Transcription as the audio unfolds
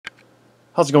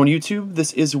How's it going, YouTube?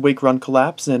 This is Wake Run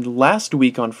Collapse, and last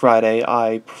week on Friday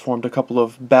I performed a couple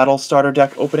of battle starter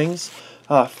deck openings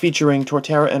featuring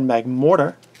Torterra and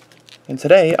Magmortar. And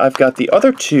today I've got the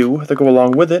other two that go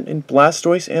along with it in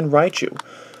Blastoise and Raichu.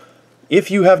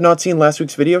 If you have not seen last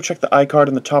week's video, check the iCard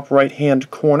in the top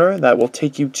right-hand corner. That will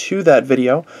take you to that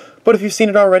video. But if you've seen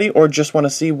it already or just want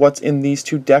to see what's in these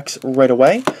two decks right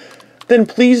away, then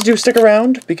please do stick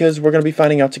around because we're going to be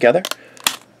finding out together.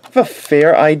 I have a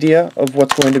fair idea of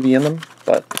what's going to be in them,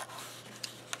 but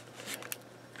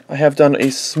I have done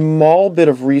a small bit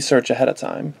of research ahead of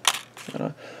time. I'm going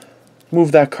to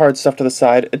move that card stuff to the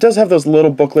side. It does have those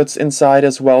little booklets inside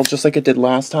as well, just like it did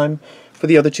last time for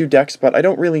the other two decks, but I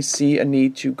don't really see a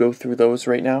need to go through those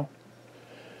right now.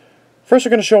 First, we're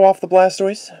going to show off the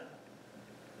Blastoise.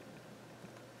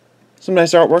 Some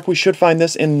nice artwork. We should find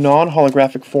this in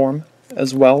non-holographic form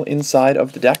as well inside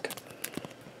of the deck.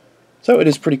 So it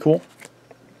is pretty cool.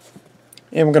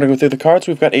 And we're going to go through the cards.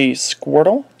 We've got a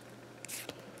Squirtle.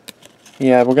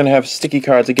 Yeah, we're going to have sticky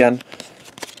cards again.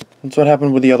 That's what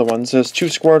happened with the other ones. There's two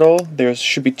Squirtle. There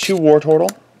should be two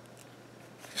Wartortle.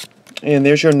 And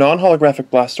there's your non-holographic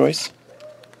Blastoise.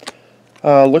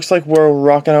 Looks like we're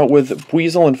rocking out with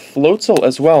Weasel and Floatzel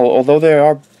as well. Although they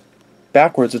are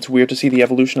backwards, it's weird to see the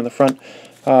evolution in the front.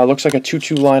 Looks like a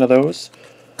 2-2 line of those.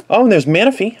 Oh, and there's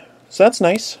Manaphy. So that's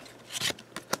nice.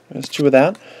 There's two of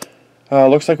that.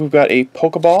 Looks like we've got a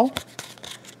Pokeball.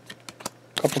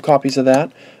 A couple copies of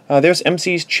that. There's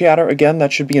MC's Chatter again.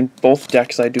 That should be in both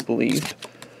decks, I do believe.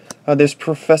 There's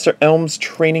Professor Elm's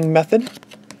Training Method.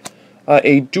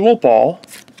 A Dual Ball.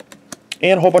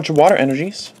 And a whole bunch of Water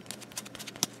Energies.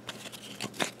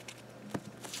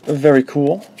 Very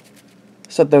cool.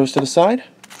 Set those to the side.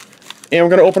 And we're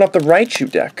going to open up the Raichu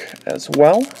deck as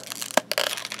well.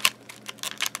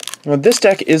 Now, this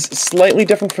deck is slightly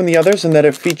different from the others in that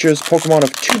it features Pokemon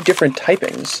of two different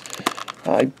typings.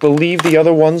 I believe the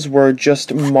other ones were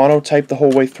just monotype the whole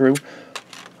way through.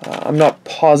 I'm not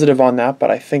positive on that,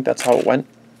 but I think that's how it went.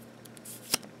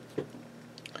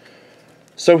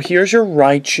 So here's your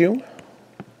Raichu.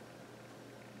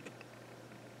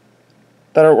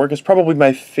 That artwork is probably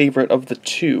my favorite of the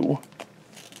two.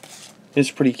 It's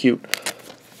pretty cute.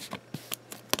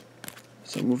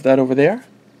 So move that over there.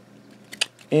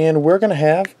 And we're going to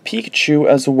have Pikachu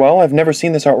as well. I've never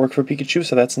seen this artwork for Pikachu,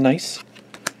 so that's nice.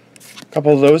 A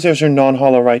couple of those. There's your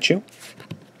non-holo Raichu.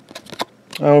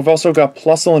 We've also got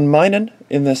Plusle and Minun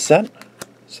in this set,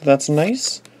 so that's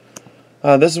nice.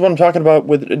 This is what I'm talking about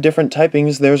with different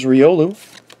typings. There's Riolu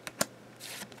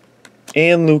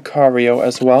and Lucario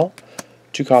as well.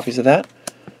 Two copies of that.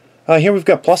 Here we've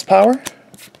got Plus Power,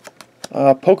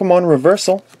 Pokemon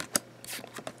Reversal.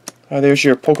 There's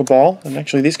your Pokeball, and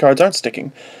actually these cards aren't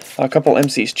sticking. A couple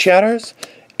MC's Chatters,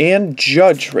 and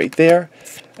Judge right there,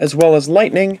 as well as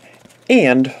Lightning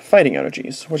and Fighting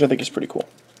Energies, which I think is pretty cool.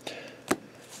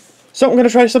 So I'm going to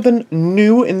try something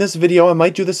new in this video. I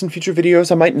might do this in future videos,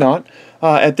 I might not.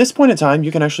 At this point in time,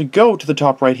 you can actually go to the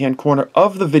top right-hand corner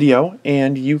of the video,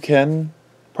 and you can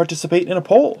participate in a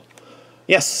poll.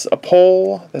 Yes, a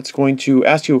poll that's going to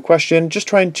ask you a question, just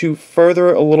trying to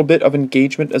further a little bit of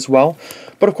engagement as well.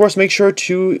 But of course, make sure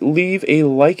to leave a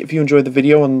like if you enjoyed the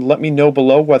video and let me know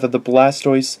below whether the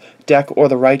Blastoise deck or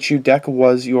the Raichu deck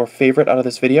was your favorite out of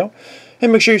this video.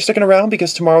 And make sure you're sticking around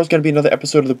because tomorrow is going to be another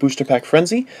episode of the Booster Pack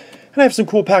Frenzy. And I have some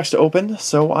cool packs to open,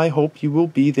 so I hope you will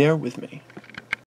be there with me.